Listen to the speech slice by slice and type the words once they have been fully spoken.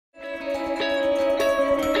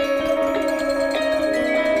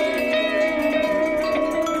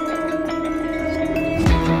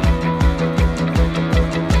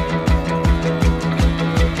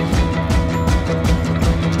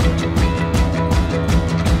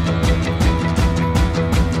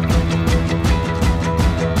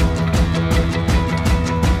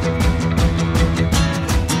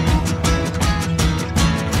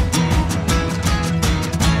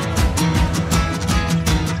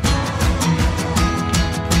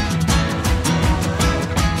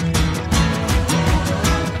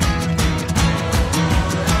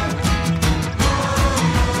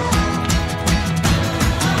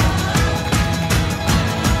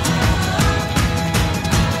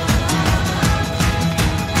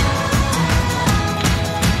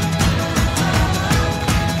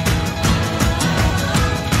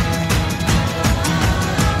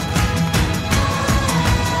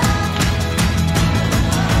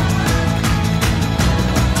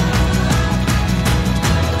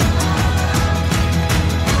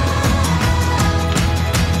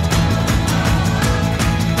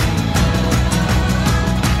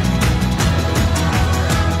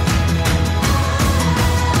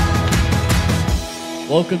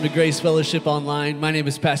Welcome to Grace Fellowship Online. My name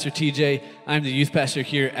is Pastor TJ. I'm the youth pastor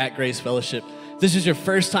here at Grace Fellowship. If this is your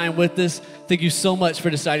first time with us, thank you so much for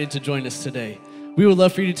deciding to join us today. We would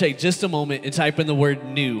love for you to take just a moment and type in the word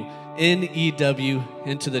new, N-E-W,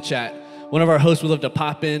 into the chat. One of our hosts would love to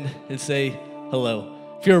pop in and say hello.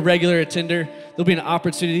 If you're a regular attender, there'll be an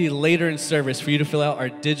opportunity later in service for you to fill out our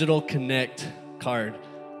Digital Connect card.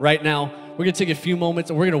 Right now, we're going to take a few moments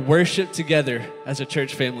and we're going to worship together as a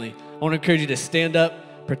church family. I want to encourage you to stand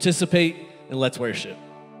up, participate, and let's worship.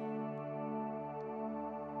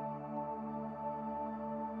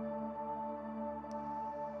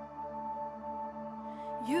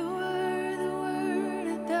 You were the Word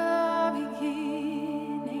at the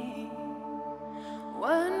beginning,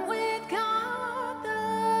 one with God the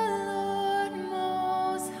Lord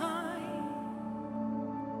Most High.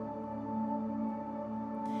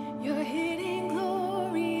 Your hidden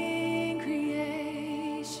glory in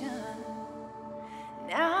creation,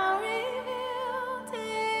 now revealed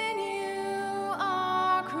in you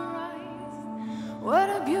are Christ. What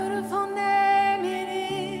a beautiful name it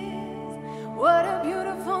is. What a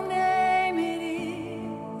beautiful name it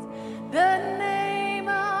is. The name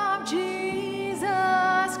of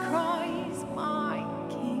Jesus Christ, my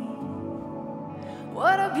King.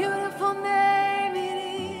 What a beautiful name it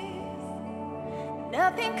is.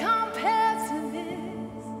 Nothing compares to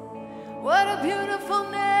this. What a beautiful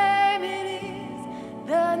name it is.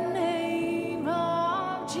 The name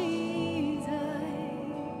of Jesus.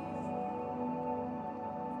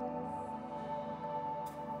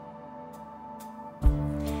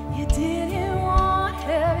 You didn't want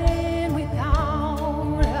heaven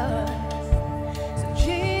without us. So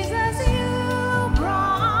Jesus, you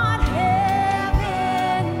brought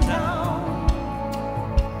heaven down.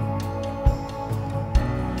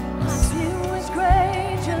 My sin was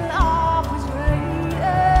great, your love was greater.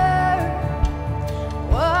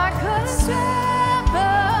 What could separate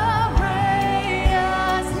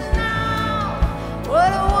us now?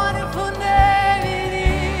 What a wonderful name it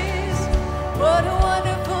is. What a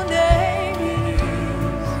wonderful name it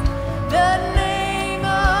is. The name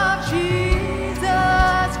of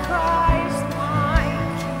Jesus Christ, my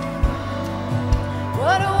King.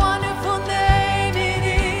 What a wonderful name it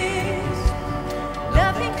is.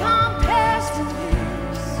 Nothing compares to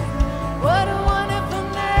this. What a wonderful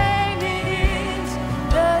name it is.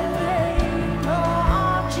 The name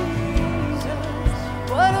of Jesus.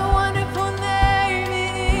 What a wonderful name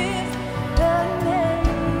it is. The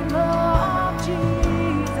name of Jesus.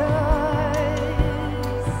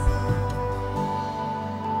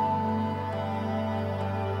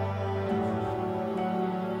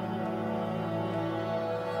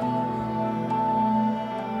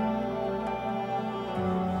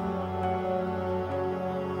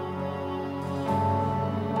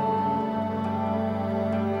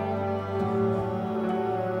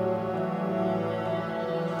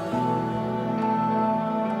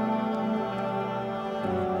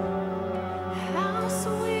 How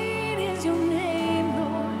sweet is your name,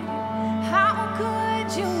 Lord. How good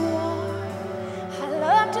you are. I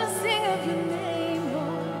love to sing of your name,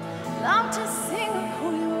 Lord. Love to sing of who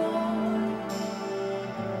you are.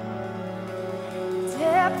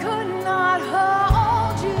 Death could not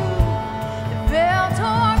hold you. The veil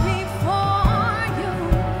tore before you.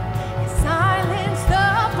 You silenced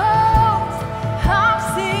the boast of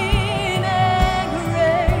sin and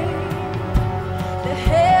grave. The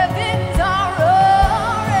heavens are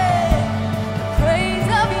roaring, the praise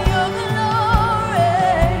of your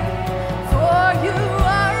glory.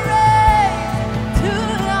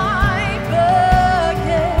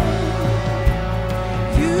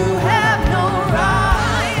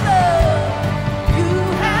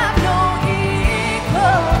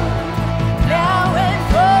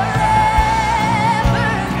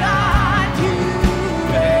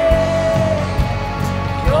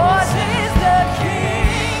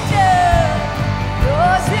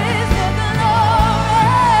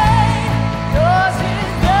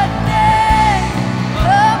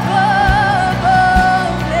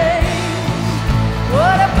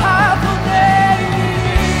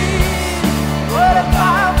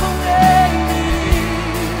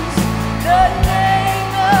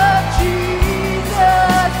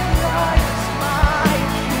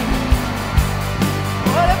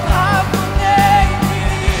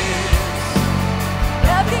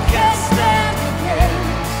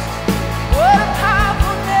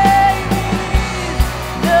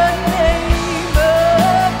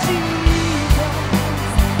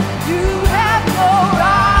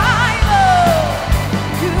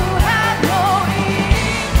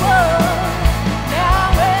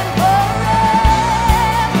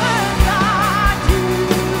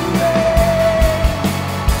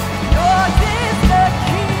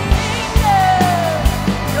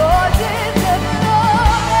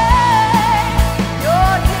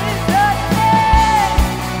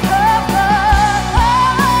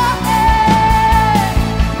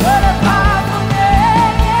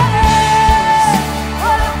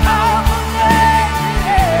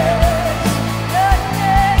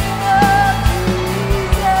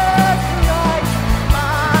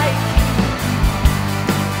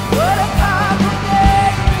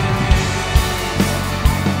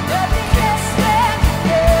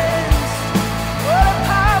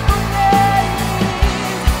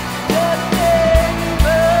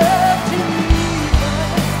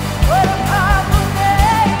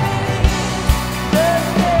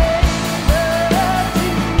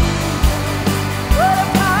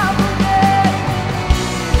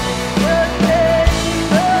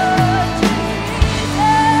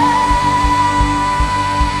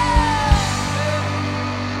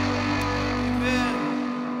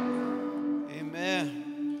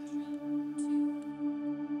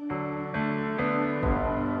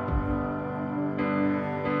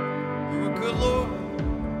 good, Lord.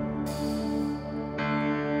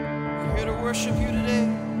 We're here to worship you today.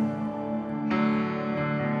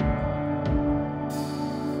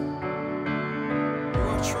 You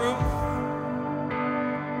are truth.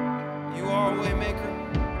 You are a way maker.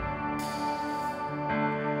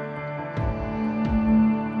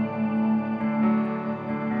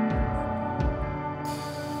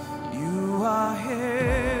 You are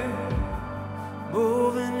here,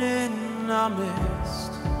 moving in our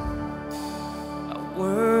midst. I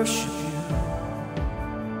worship you.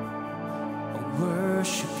 I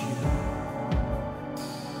worship you.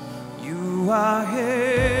 You are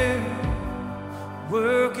here,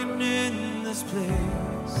 working in this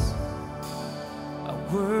place. I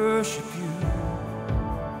worship you.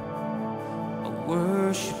 I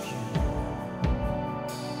worship you.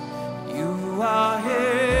 You are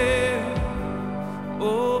here,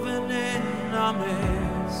 moving in our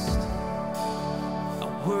midst. I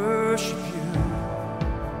worship you.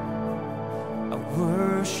 I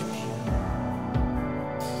worship you.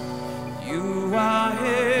 You are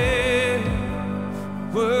here,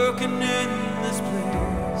 working in this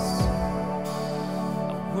place.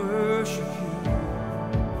 I worship you.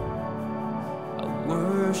 I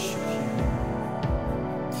worship you.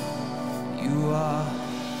 You are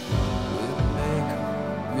waymaker,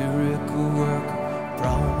 miracle worker,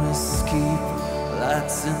 promise keeper,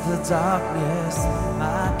 lights in the darkness.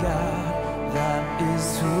 My God, that is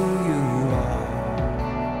who you are.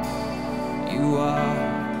 You are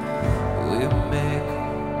waymaker,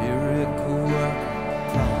 miracle worker,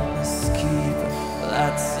 promise keeper,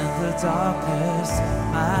 lights in the darkness.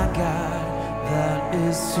 My God, that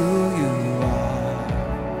is who you are.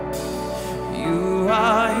 You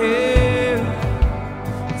are here,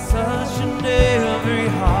 touching every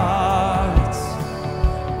heart.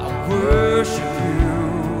 I worship you.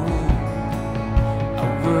 I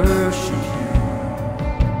worship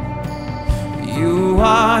you. You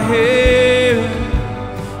are here,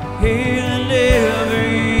 healing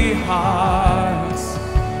every heart.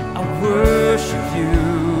 I worship you.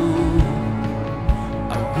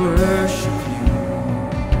 I worship you.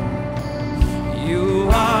 You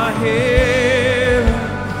are here,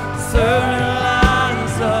 turning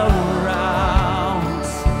lives around.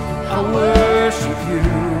 I worship you.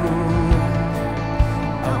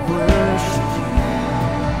 I worship you.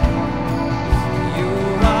 You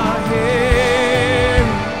are here,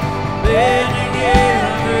 bending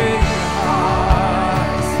every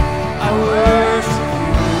heart. I worship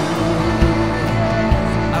you.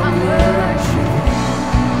 I worship you.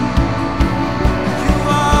 You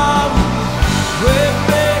are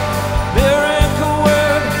waymaker, miracle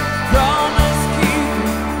worker, promise keeper,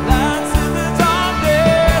 lights in the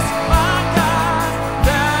darkness. My God,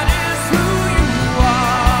 that is who you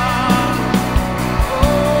are.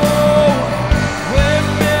 Oh,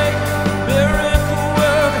 waymaker, miracle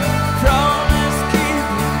worker, promise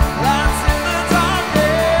keeper, lights in the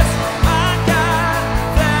darkness. My God,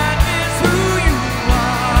 that is who you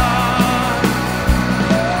are.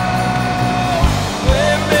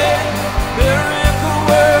 Waymaker, miracle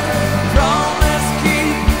worker, promise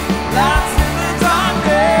keeper, lights in the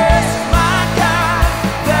darkness. My God,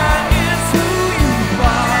 that is who you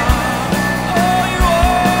are. Oh, you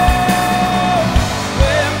are.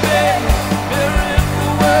 Waymaker,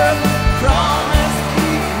 miracle worker, promise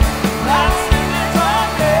keeper, lights in the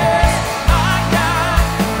darkness. My God,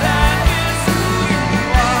 that is who you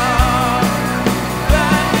are.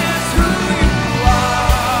 That is who you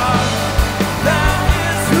are. That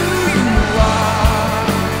is who you are.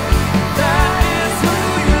 That is who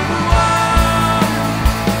you are.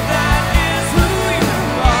 That is who you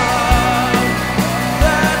are.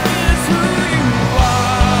 That is who you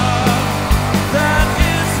are. That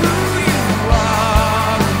is who you are.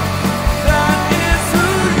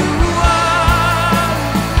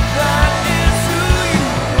 That is who you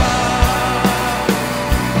are.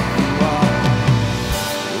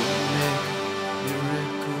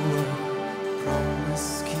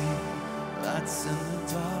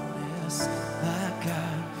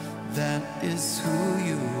 That is who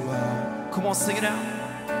you are. Come on, sing it out.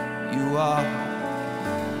 You are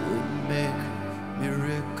waymaker,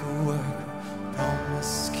 miracle worker,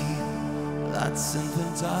 promise keeper, lights in the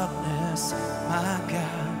darkness. My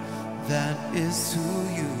God, that is who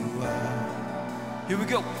you are. Here we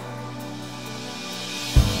go.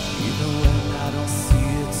 Even when I don't see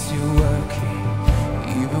it, you're working.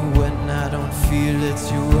 Even when I don't feel it,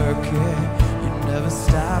 you're working. You never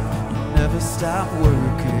stop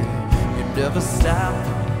working. You never stop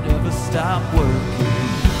working.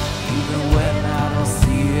 Even when I don't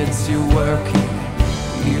see it, you're working.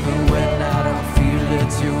 Even when I don't feel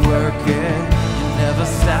it, you're working.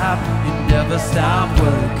 never stop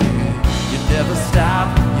working. You never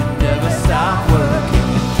stop working.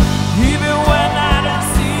 Even when I don't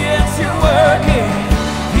see it, you're working.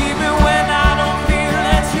 Even when I don't feel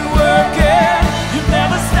it, you're working. You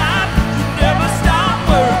never stop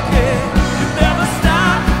working. You never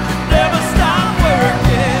stop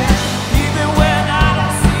working. Even when I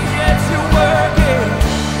don't see it, you're working.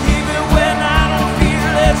 Even when I don't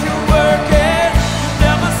feel it, you're working. You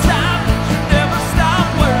never stop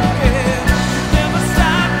working. You never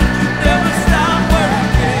stop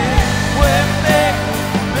working. When make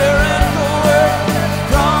miracle work,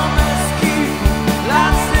 promise keep,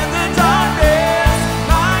 lights in the darkness.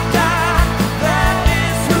 My God, that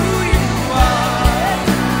is who you are.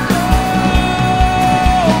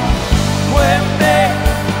 When make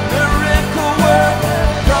miracle work,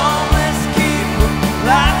 promise keep,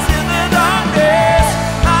 lights in the darkness.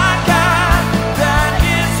 My God, that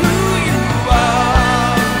is who you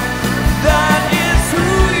are. That is who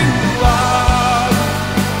you are.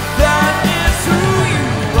 That is who you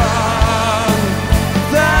are.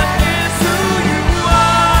 That is who you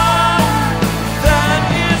are. That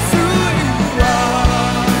is who you are.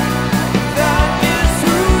 That is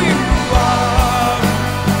who you are.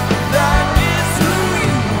 That is who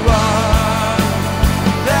you are.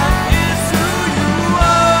 That is who you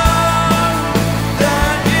are.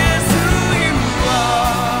 That is who you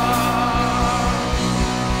are.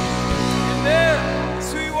 Amen. That's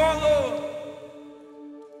who you are, Lord.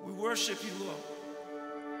 We worship you, Lord.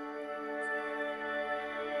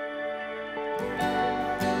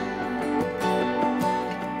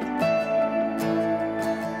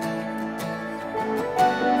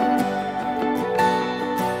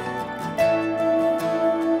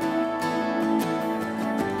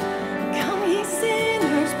 Come ye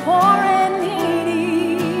sinners, poor and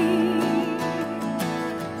needy,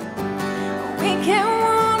 weak and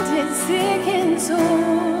wounded, sick and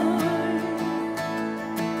torn.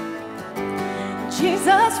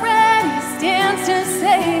 Jesus ready stands to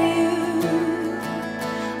save you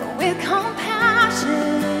with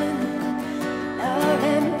compassion, love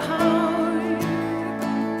and power.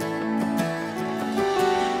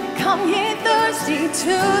 Come ye thirsty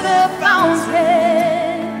to the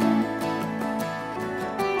fountain.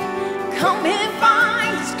 Come and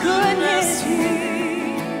find His goodness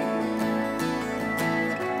here.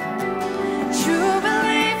 True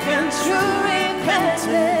belief and true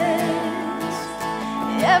repentance.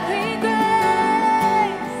 Every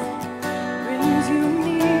grace brings you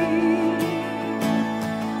near.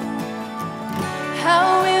 How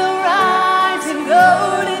we'll rise and go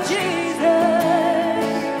to Jesus.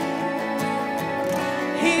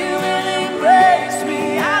 He will embrace me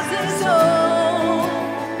as His own.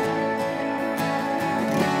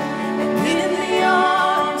 And in the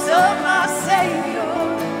arms of my Savior,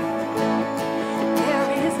 there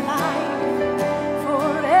is life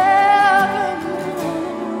forevermore.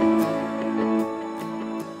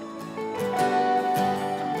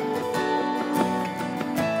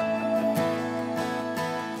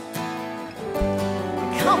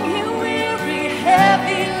 Come you weary,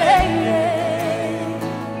 heavy laden,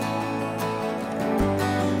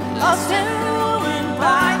 lost and ruined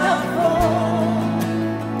by the fall.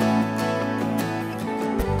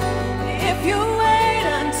 If you wait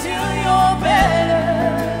until you're better,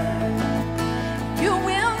 you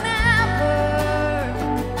will never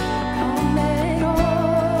come at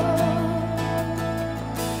all.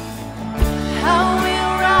 How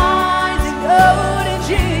we'll rise and go to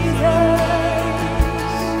Jesus.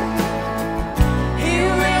 He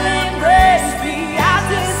will embrace me as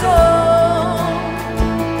His own.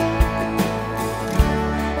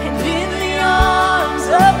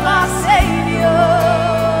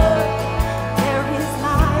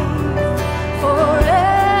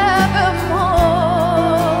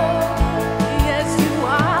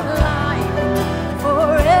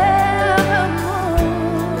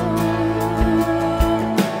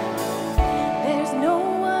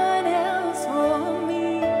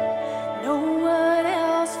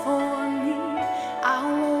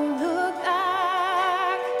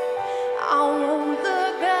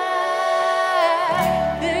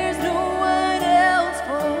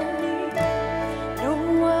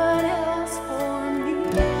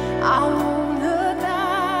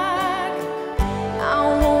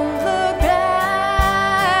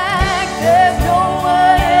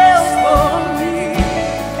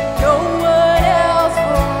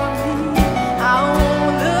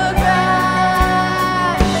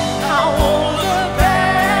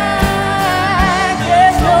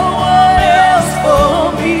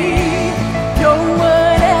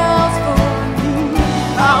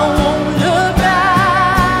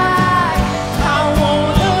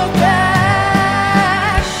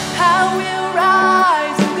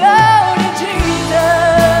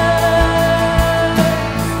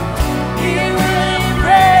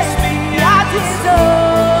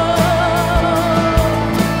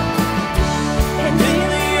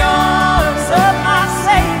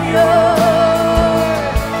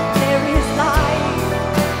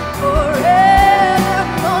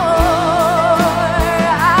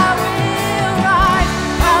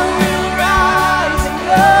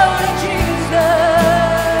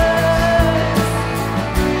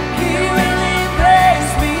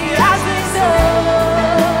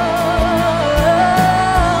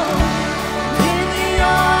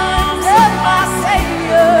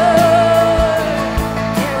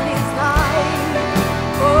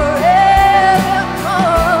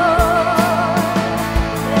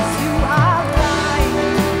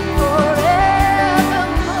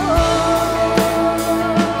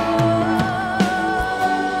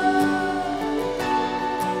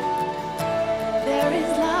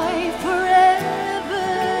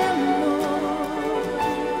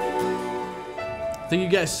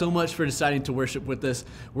 guys so much for deciding to worship with us.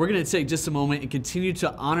 We're going to take just a moment and continue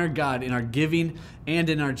to honor God in our giving and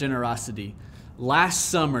in our generosity. Last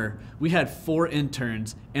summer, we had 4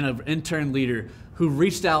 interns and an intern leader who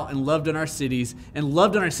reached out and loved on our cities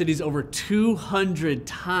over 200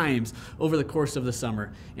 times over the course of the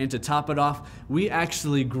summer. And to top it off, we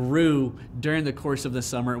actually grew during the course of the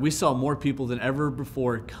summer. We saw more people than ever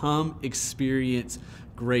before come experience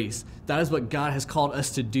grace. That is what God has called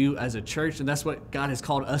us to do as a church, and that's what God has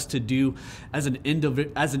called us to do as an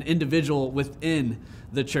individual within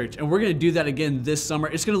the church. And we're going to do that again this summer.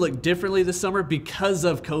 It's going to look differently this summer because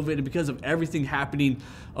of COVID and because of everything happening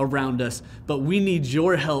around us. But we need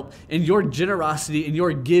your help, and your generosity and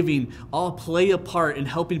your giving all play a part in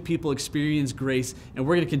helping people experience grace. And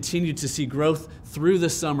we're going to continue to see growth through the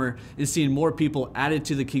summer and seeing more people added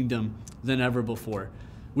to the kingdom than ever before.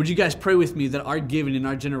 Would you guys pray with me that our giving and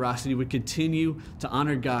our generosity would continue to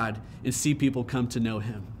honor God and see people come to know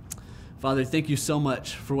him? Father, thank you so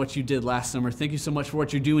much for what you did last summer. Thank you so much for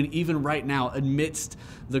what you're doing even right now amidst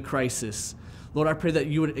the crisis. Lord, I pray that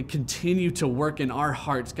you would continue to work in our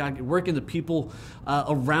hearts, God, work in the people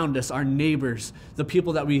around us, our neighbors, the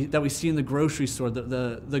people that we see in the grocery store,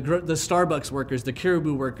 the Starbucks workers, the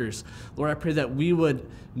Caribou workers. Lord, I pray that we would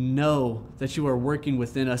know that you are working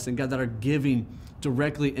within us, and God, that our giving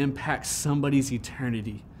directly impacts somebody's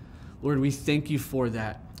eternity. Lord, we thank you for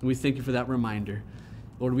that. We thank you for that reminder.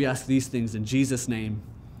 Lord, we ask these things in Jesus' name.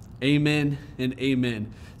 Amen and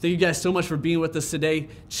amen. Thank you guys so much for being with us today.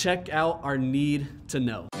 Check out our Need to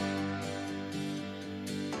Know.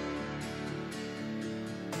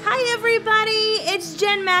 Hi everybody, it's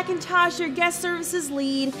Jen McIntosh, your guest services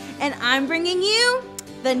lead, and I'm bringing you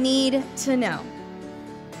the Need to Know.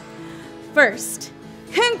 First,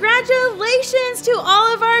 congratulations to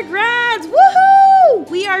all of our grads! Woohoo!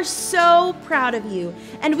 We are so proud of you,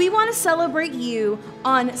 and we want to celebrate you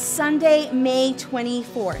on Sunday, May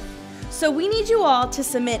 24th. So we need you all to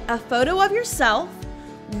submit a photo of yourself,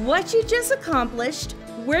 what you just accomplished,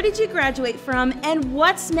 where did you graduate from, and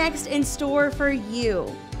what's next in store for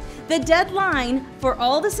you. The deadline for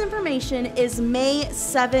all this information is May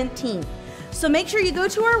 17th. So make sure you go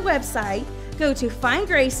to our website, go to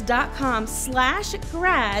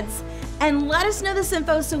findgrace.com/grads, and let us know this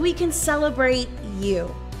info so we can celebrate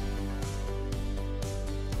you.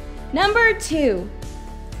 Number 2,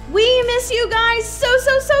 we miss you guys so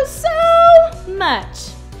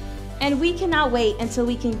much. And we cannot wait until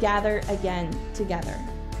we can gather again together.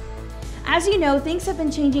 As you know, things have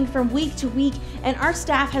been changing from week to week, and our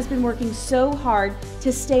staff has been working so hard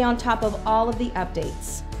to stay on top of all of the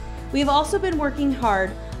updates. We've also been working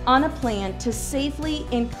hard on a plan to safely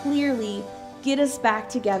and clearly get us back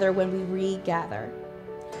together when we regather.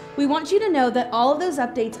 We want you to know that all of those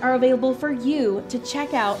updates are available for you to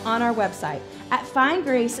check out on our website at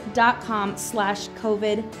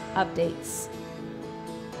findgrace.com/COVID updates.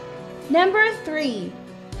 Number 3,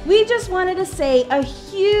 we just wanted to say a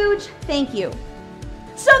huge thank you.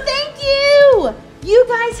 So thank you! You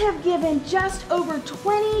guys have given just over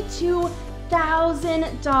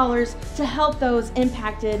 $22,000 to help those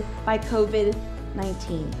impacted by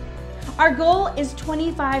COVID-19. Our goal is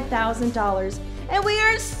 $25,000, and we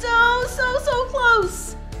are so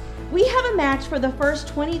close. We have a match for the first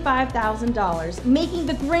 $25,000, making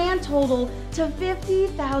the grand total to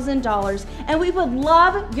 $50,000, and we would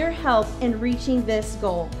love your help in reaching this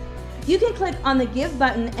goal. You can click on the Give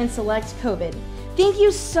button and select COVID. Thank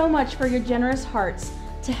you so much for your generous hearts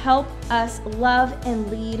to help us love and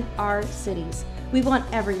lead our cities. We want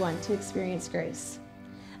everyone to experience grace.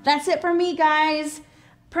 That's it for me, guys.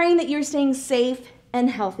 Praying that you're staying safe and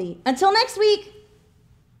healthy. Until next week.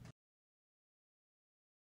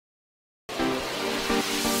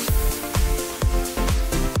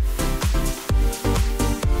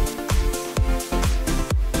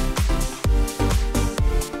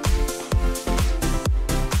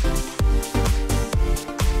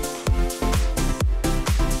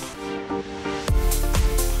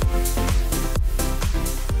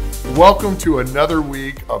 Welcome to another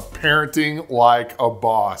week of Parenting Like a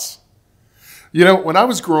Boss. You know, when I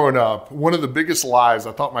was growing up, one of the biggest lies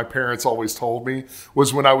I thought my parents always told me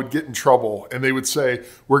was when I would get in trouble and they would say,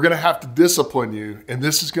 we're going to have to discipline you and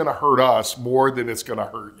this is going to hurt us more than it's going to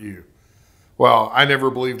hurt you. Well, I never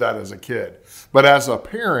believed that as a kid. But as a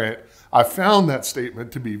parent, I found that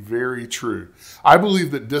statement to be very true. I believe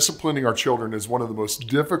that disciplining our children is one of the most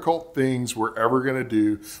difficult things we're ever going to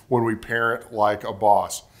do when we parent like a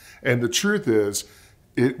boss. And the truth is,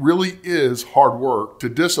 it really is hard work to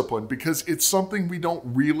discipline because it's something we don't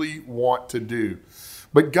really want to do.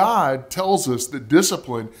 But God tells us that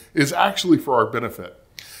discipline is actually for our benefit.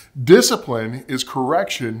 Discipline is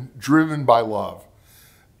correction driven by love.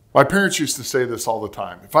 My parents used to say this all the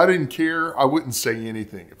time. If I didn't care, I wouldn't say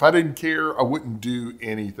anything. If I didn't care, I wouldn't do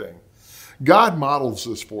anything. God models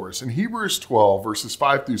this for us. In Hebrews 12, verses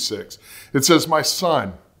 5 through 6, it says, "My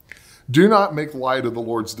son, do not make light of the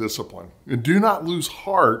Lord's discipline, and do not lose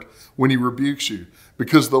heart when he rebukes you,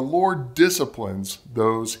 because the Lord disciplines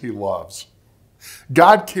those he loves."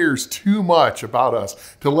 God cares too much about us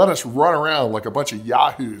to let us run around like a bunch of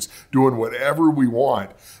yahoos doing whatever we want.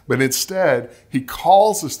 But instead, he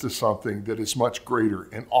calls us to something that is much greater,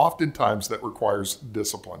 and oftentimes that requires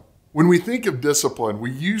discipline. When we think of discipline, we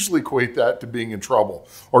usually equate that to being in trouble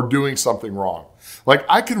or doing something wrong. Like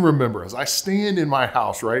I can remember as I stand in my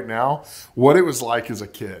house right now, what it was like as a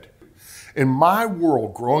kid. In my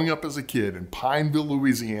world, growing up as a kid in Pineville,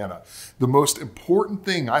 Louisiana, the most important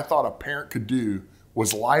thing I thought a parent could do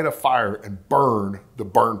was light a fire and burn the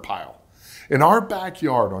burn pile. In our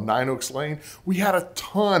backyard on 9 Oaks Lane, we had a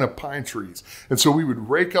ton of pine trees. And so we would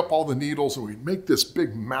rake up all the needles and we'd make this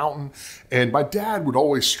big mountain. And my dad would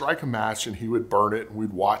always strike a match and he would burn it and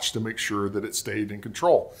we'd watch to make sure that it stayed in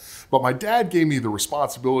control. But my dad gave me the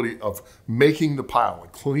responsibility of making the pile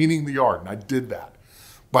and cleaning the yard, and I did that.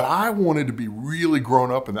 But I wanted to be really grown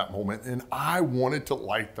up in that moment and I wanted to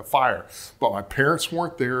light the fire. But my parents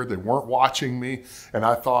weren't there, they weren't watching me, and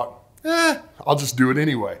I thought, I'll just do it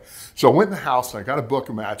anyway. So I went in the house and I got a book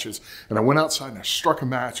of matches and I went outside and I struck a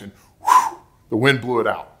match and whew, the wind blew it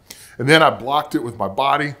out. And then I blocked it with my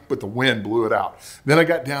body, but the wind blew it out. Then I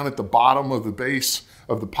got down at the bottom of the base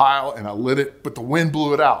of the pile and I lit it, but the wind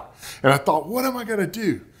blew it out. And I thought, what am I gonna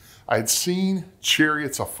do? I had seen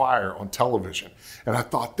Chariots of Fire on television and I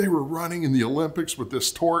thought they were running in the Olympics with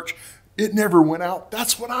this torch. It never went out.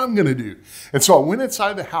 That's what I'm going to do. And so I went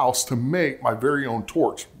inside the house to make my very own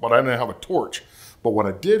torch, but I didn't have a torch. But what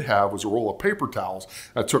I did have was a roll of paper towels.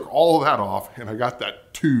 I took all of that off and I got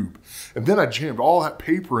that tube. And then I jammed all that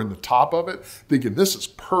paper in the top of it, thinking this is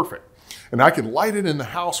perfect. And I can light it in the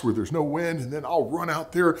house where there's no wind, and then I'll run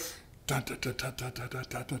out there, and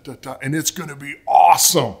it's going to be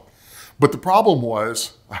awesome. But the problem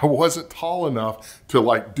was I wasn't tall enough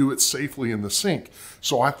to do it safely in the sink.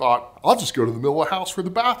 So I thought, I'll just go to the middle of the house where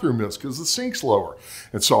the bathroom is because the sink's lower.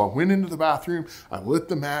 And so I went into the bathroom, I lit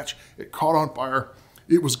the match, it caught on fire.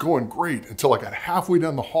 It was going great until I got halfway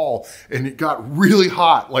down the hall and it got really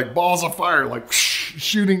hot, like balls of fire, like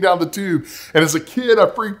shooting down the tube. And as a kid, I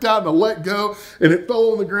freaked out and I let go and it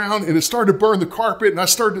fell on the ground and it started to burn the carpet and I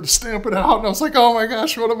started to stamp it out. And I was like, oh my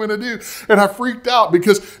gosh, what am I going to do? And I freaked out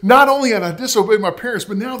because not only had I disobeyed my parents,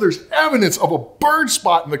 but now there's evidence of a burn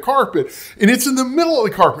spot in the carpet and it's in the middle of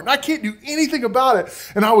the carpet and I can't do anything about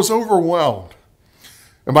it. And I was overwhelmed.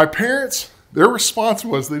 And my parents, their response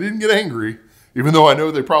was they didn't get angry, even though I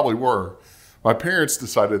know they probably were. My parents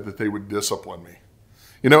decided that they would discipline me.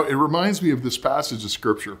 You know, it reminds me of this passage of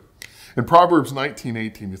scripture. In Proverbs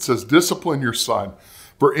 19:18, it says, "Discipline your son,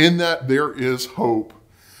 for in that there is hope.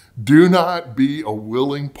 Do not be a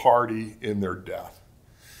willing party in their death."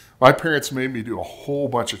 My parents made me do a whole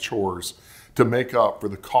bunch of chores to make up for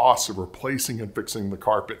the costs of replacing and fixing the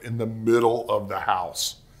carpet in the middle of the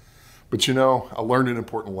house. But you know, I learned an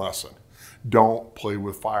important lesson. Don't play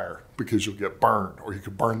with fire because you'll get burned or you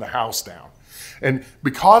could burn the house down. And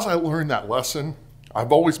because I learned that lesson,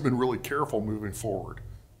 I've always been really careful moving forward.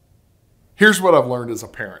 Here's what I've learned as a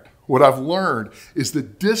parent. What I've learned is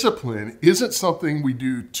that discipline isn't something we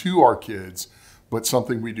do to our kids, but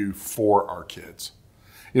something we do for our kids.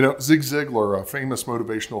 You know, Zig Ziglar, a famous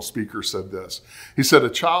motivational speaker, said this. He said, "A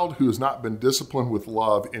child who has not been disciplined with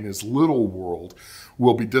love in his little world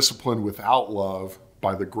will be disciplined without love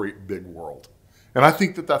by the great big world." And I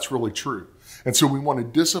think that that's really true. And so we want to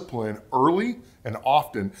discipline early and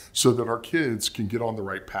often so that our kids can get on the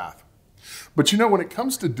right path. But you know, when it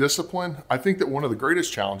comes to discipline, I think that one of the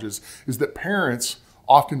greatest challenges is that parents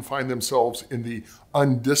often find themselves in the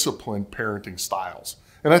undisciplined parenting styles.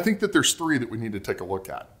 And I think that there's three that we need to take a look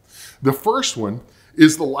at. The first one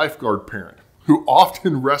is the lifeguard parent who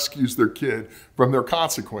often rescues their kid from their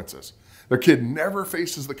consequences. Their kid never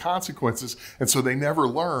faces the consequences, and so they never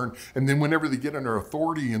learn. And then whenever they get under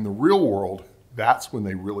authority in the real world, that's when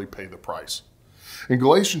they really pay the price. In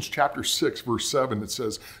Galatians chapter 6, verse 7, it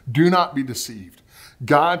says, "Do not be deceived.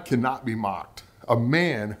 God cannot be mocked. A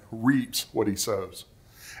man reaps what he sows."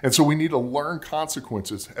 And so we need to learn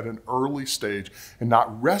consequences at an early stage and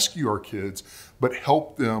not rescue our kids, but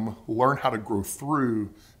help them learn how to grow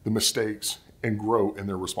through the mistakes and grow in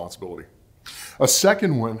their responsibility. A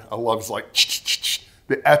second one I love is like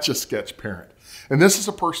the Etch-a-Sketch parent. And this is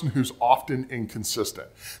a person who's often inconsistent.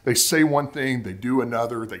 They say one thing, they do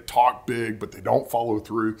another, they talk big, but they don't follow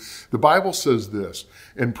through. The Bible says this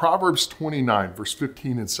in Proverbs 29, verse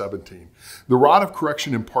 15 and 17, "The rod of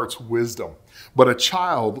correction imparts wisdom, but a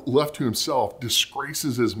child left to himself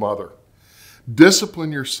disgraces his mother.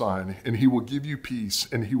 Discipline your son, and he will give you peace,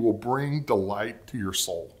 and he will bring delight to your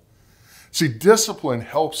soul." See, discipline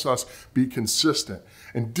helps us be consistent,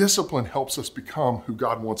 and discipline helps us become who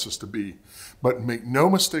God wants us to be. But make no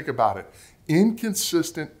mistake about it,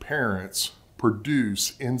 inconsistent parents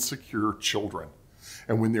produce insecure children.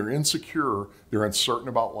 And when they're insecure, they're uncertain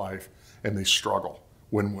about life, and they struggle,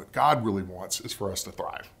 when what God really wants is for us to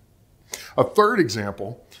thrive. A third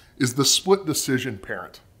example is the split decision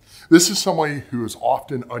parent. This is somebody who is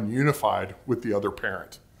often ununified with the other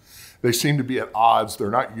parent. They seem to be at odds. They're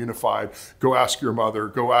not unified. Go ask your mother,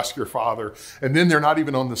 go ask your father. And then they're not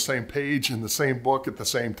even on the same page in the same book at the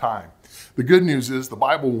same time. The good news is the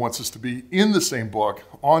Bible wants us to be in the same book,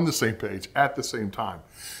 on the same page, at the same time.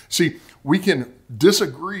 See, we can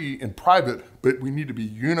disagree in private, but we need to be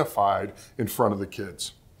unified in front of the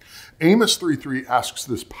kids. Amos 3:3 asks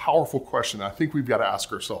this powerful question I think we've got to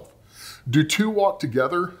ask ourselves. Do two walk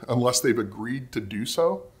together unless they've agreed to do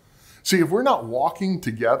so? See, if we're not walking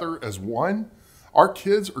together as one, our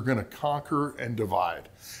kids are going to conquer and divide,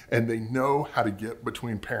 and they know how to get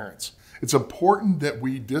between parents. It's important that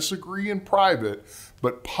we disagree in private,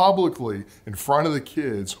 but publicly in front of the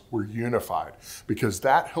kids, we're unified, because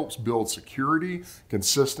that helps build security,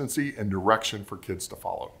 consistency, and direction for kids to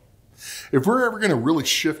follow. If we're ever going to really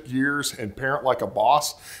shift gears and parent like a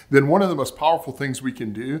boss, then one of the most powerful things we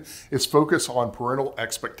can do is focus on parental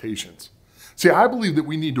expectations. See, I believe that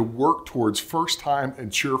we need to work towards first-time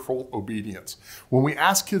and cheerful obedience. When we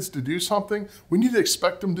ask kids to do something, we need to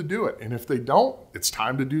expect them to do it. And if they don't, it's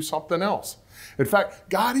time to do something else. In fact,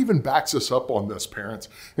 God even backs us up on this, parents.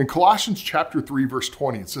 In Colossians chapter 3, verse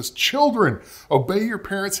 20, it says, "Children, obey your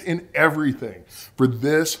parents in everything, for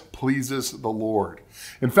this pleases the Lord."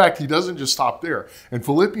 In fact, he doesn't just stop there. In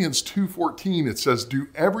Philippians 2:14, it says, "Do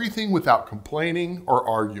everything without complaining or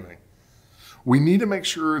arguing." We need to make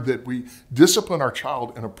sure that we discipline our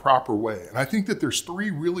child in a proper way. And I think that there's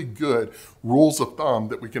three really good rules of thumb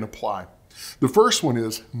that we can apply. The first one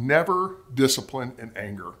is never discipline in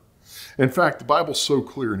anger. In fact, the Bible's so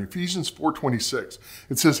clear. In Ephesians 4:26,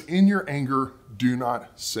 it says, "In your anger, do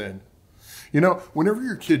not sin." You know, whenever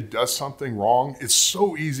your kid does something wrong, it's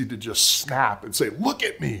so easy to just snap and say, "Look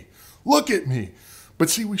at me, look at me." But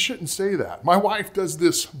see, we shouldn't say that. My wife does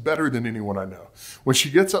this better than anyone I know. When she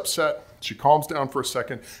gets upset, she calms down for a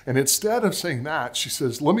second, and instead of saying that, she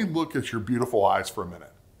says, "Let me look at your beautiful eyes for a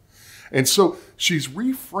minute." And so she's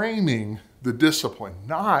reframing the discipline,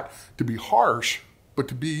 not to be harsh, but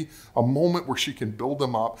to be a moment where she can build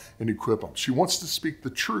them up and equip them. She wants to speak the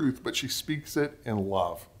truth, but she speaks it in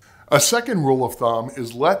love. A second rule of thumb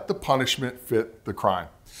is let the punishment fit the crime.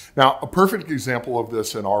 Now, a perfect example of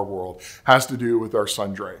this in our world has to do with our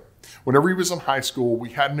son, Dre. Whenever he was in high school,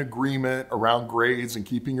 we had an agreement around grades and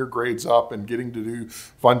keeping your grades up and getting to do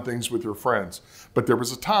fun things with your friends. But there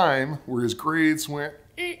was a time where his grades went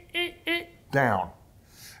down.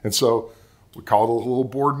 And so we called a little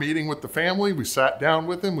board meeting with the family. We sat down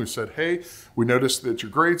with him. We said, "Hey, we noticed that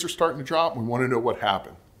your grades are starting to drop. We want to know what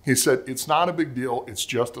happened." He said, "It's not a big deal. It's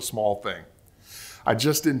just a small thing. I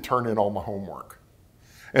just didn't turn in all my homework.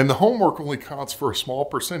 And the homework only counts for a small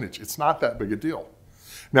percentage. It's not that big a deal."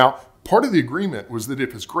 Now, part of the agreement was that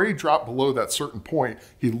if his grade dropped below that certain point,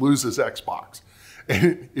 he'd lose his Xbox.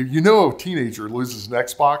 And if you know a teenager loses an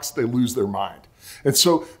Xbox, they lose their mind. And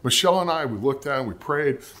so Michelle and I, we looked at him, we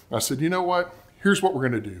prayed. I said, "You know what? Here's what we're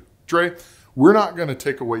going to do. Dre, we're not going to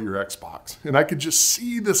take away your Xbox." And I could just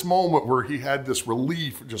see this moment where he had this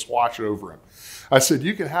relief just wash over him. I said,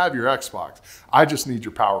 "You can have your Xbox. I just need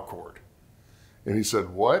your power cord." And he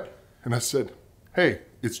said, "What?" And I said, "Hey,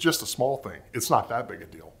 it's just a small thing. It's not that big a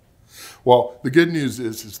deal." Well, the good news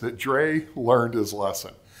is that Dre learned his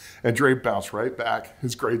lesson. And Dre bounced right back.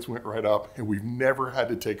 His grades went right up. And we've never had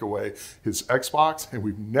to take away his Xbox. And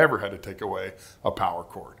we've never had to take away a power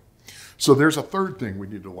cord. So there's a third thing we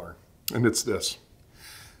need to learn. And it's this.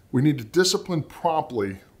 We need to discipline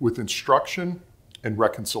promptly with instruction and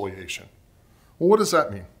reconciliation. Well, what does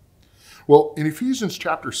that mean? Well, in Ephesians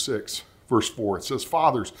chapter 6, verse 4, it says,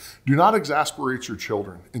 "Fathers, do not exasperate your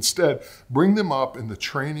children. Instead, bring them up in the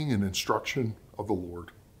training and instruction of the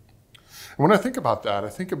Lord." And when I think about that, I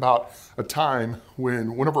think about a time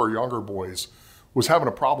when one of our younger boys was having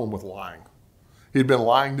a problem with lying. He'd been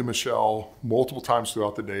lying to Michelle multiple times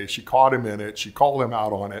throughout the day. She caught him in it. She called him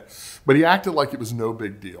out on it, but he acted like it was no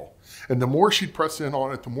big deal. And the more she'd press in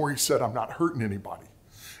on it, the more he said, I'm not hurting anybody.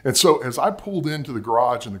 And so as I pulled into the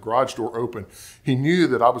garage and the garage door opened, he knew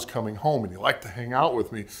that I was coming home and he liked to hang out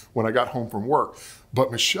with me when I got home from work.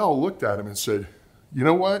 But Michelle looked at him and said, you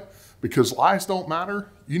know what? Because lies don't matter,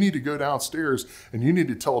 you need to go downstairs and you need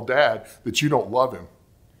to tell Dad that you don't love him.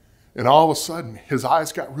 And all of a sudden, his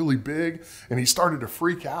eyes got really big and he started to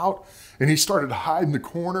freak out and he started to hide in the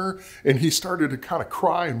corner and he started to kind of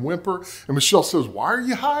cry and whimper. And Michelle says, why are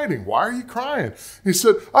you hiding? Why are you crying? He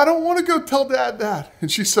said, I don't want to go tell Dad that. And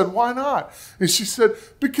she said, why not? And she said,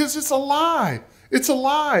 because it's a lie. It's a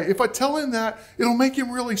lie. If I tell him that, it'll make him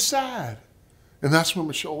really sad. And that's when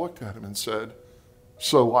Michelle looked at him and said,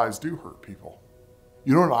 so lies do hurt people.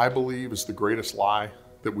 You know what I believe is the greatest lie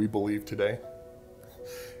that we believe today?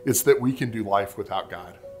 It's that we can do life without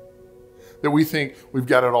God. That we think we've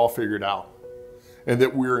got it all figured out and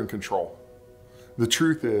that we're in control. The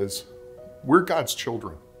truth is, we're God's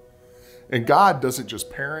children. And God doesn't just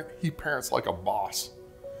parent, He parents like a boss.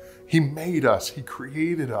 He made us, He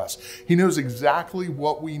created us. He knows exactly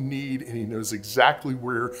what we need and He knows exactly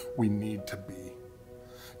where we need to be.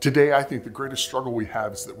 Today, I think the greatest struggle we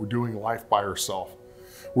have is that we're doing life by ourselves.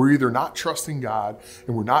 We're either not trusting God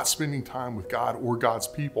and we're not spending time with God or God's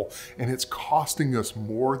people, and it's costing us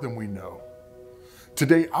more than we know.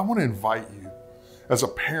 Today, I want to invite you as a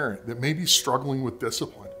parent that may be struggling with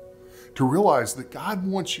discipline to realize that God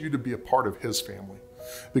wants you to be a part of His family,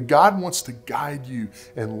 that God wants to guide you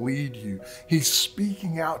and lead you. He's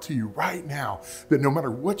speaking out to you right now that no matter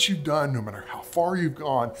what you've done, no matter how far you've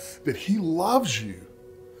gone, that He loves you.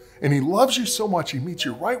 And He loves you so much, He meets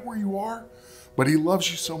you right where you are, but He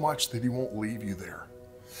loves you so much that He won't leave you there.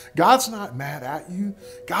 God's not mad at you.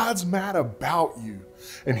 God's mad about you,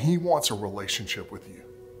 and He wants a relationship with you.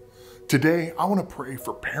 Today, I want to pray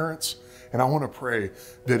for parents, and I want to pray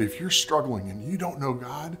that if you're struggling and you don't know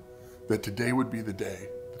God, that today would be the day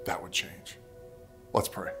that that would change. Let's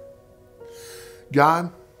pray.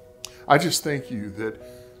 God, I just thank you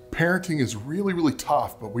that parenting is really, really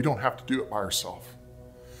tough, but we don't have to do it by ourselves.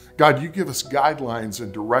 God, you give us guidelines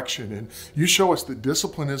and direction, and you show us that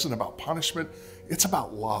discipline isn't about punishment, it's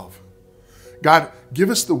about love. God,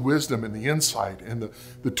 give us the wisdom and the insight and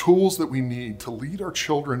the tools that we need to lead our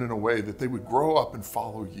children in a way that they would grow up and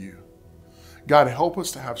follow you. God, help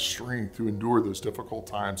us to have strength to endure those difficult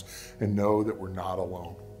times and know that we're not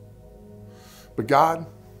alone. But God,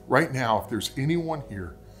 right now, if there's anyone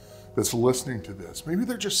here that's listening to this, maybe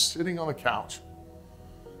they're just sitting on the couch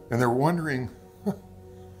and they're wondering,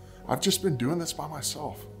 I've just been doing this by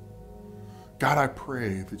myself. God, I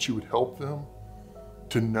pray that you would help them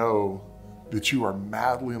to know that you are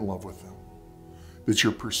madly in love with them, that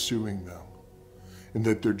you're pursuing them, and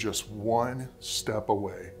that they're just one step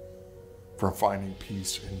away from finding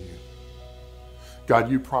peace in you. God,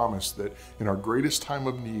 you promised that in our greatest time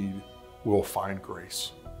of need, we'll find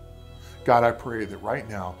grace. God, I pray that right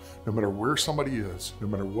now, no matter where somebody is, no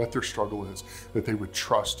matter what their struggle is, that they would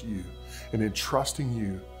trust you. And in trusting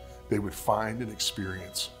you, they would find and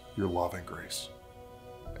experience your love and grace.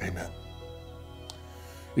 Amen.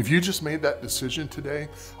 If you just made that decision today,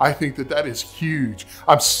 I think that that is huge.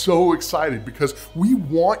 I'm so excited because we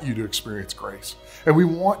want you to experience grace and we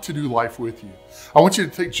want to do life with you. I want you to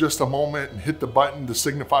take just a moment and hit the button to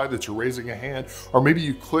signify that you're raising a hand, or maybe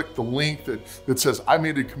you click the link that says, I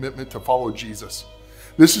made a commitment to follow Jesus.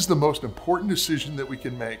 This is the most important decision that we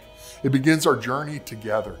can make. It begins our journey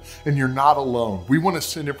together, and you're not alone. We want to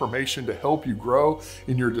send information to help you grow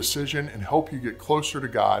in your decision and help you get closer to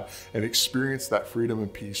God and experience that freedom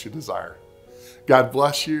and peace you desire. God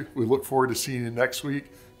bless you. We look forward to seeing you next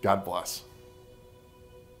week. God bless.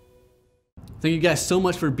 Thank you guys so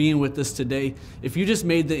much for being with us today. If you just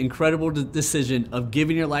made the incredible decision of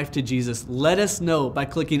giving your life to Jesus, let us know by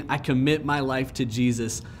clicking I commit my life to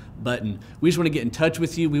Jesus button. We just want to get in touch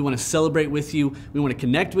with you. We want to celebrate with you. We want to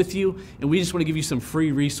connect with you. And we just want to give you some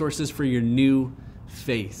free resources for your new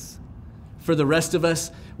faith. For the rest of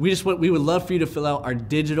us, we would love for you to fill out our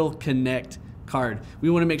digital connect card.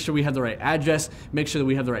 We want to make sure we have the right address, make sure that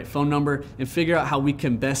we have the right phone number, and figure out how we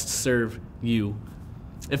can best serve you.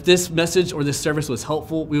 If this message or this service was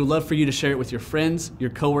helpful, we would love for you to share it with your friends,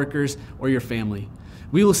 your coworkers, or your family.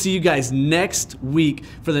 We will see you guys next week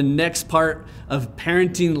for the next part of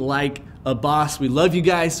Parenting Like a Boss. We love you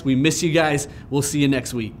guys. We miss you guys. We'll see you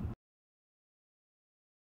next week.